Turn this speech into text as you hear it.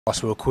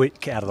We were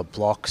quick out of the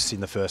blocks in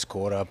the first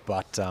quarter,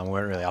 but we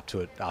weren't really up to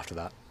it after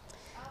that.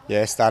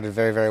 Yeah, started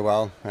very, very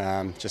well,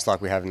 just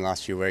like we have in the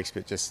last few weeks,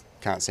 but just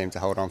can't seem to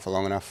hold on for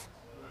long enough.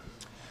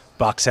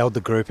 Bucks held the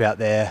group out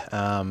there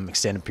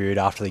extended period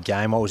after the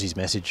game. What was his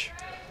message?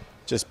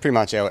 Just pretty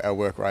much our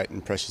work rate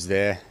and pressure's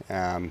there.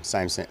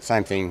 Same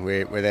thing.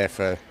 We're there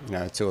for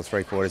 2 or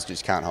 3 quarters,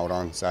 just can't hold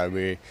on. So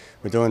we're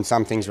doing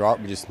some things right.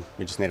 We just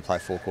need to play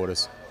 4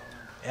 quarters.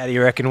 How do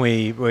you reckon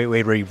we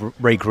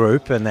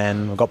regroup, and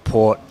then we've got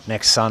Port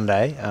next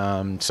Sunday,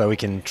 so we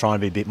can try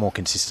and be a bit more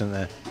consistent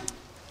there?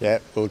 Yeah,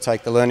 we'll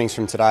take the learnings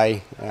from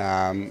today,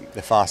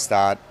 the fast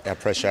start, our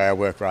pressure, our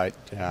work rate,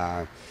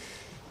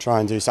 try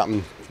and do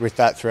something with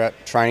that throughout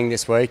training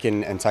this week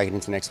and take it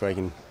into next week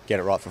and get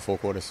it right for 4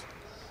 quarters.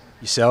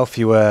 Yourself,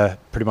 you were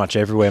pretty much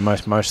everywhere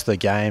most of the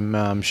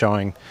game,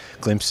 showing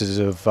glimpses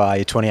of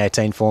your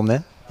 2018 form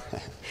there.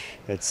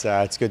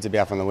 It's good to be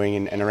up on the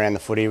wing and around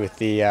the footy with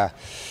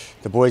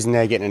the boys in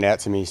there getting it out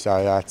to me.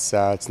 So it's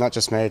not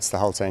just me, it's the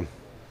whole team.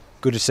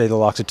 Good to see the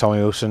likes of Tommy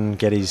Wilson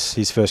get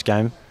his first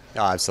game.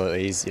 Oh,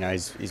 absolutely.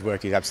 He's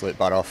worked his absolute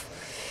butt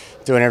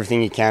off, doing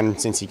everything he can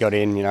since he got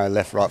in.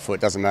 Left, right foot,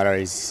 doesn't matter.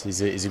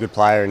 He's a good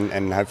player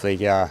and hopefully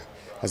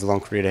has a long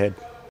career ahead.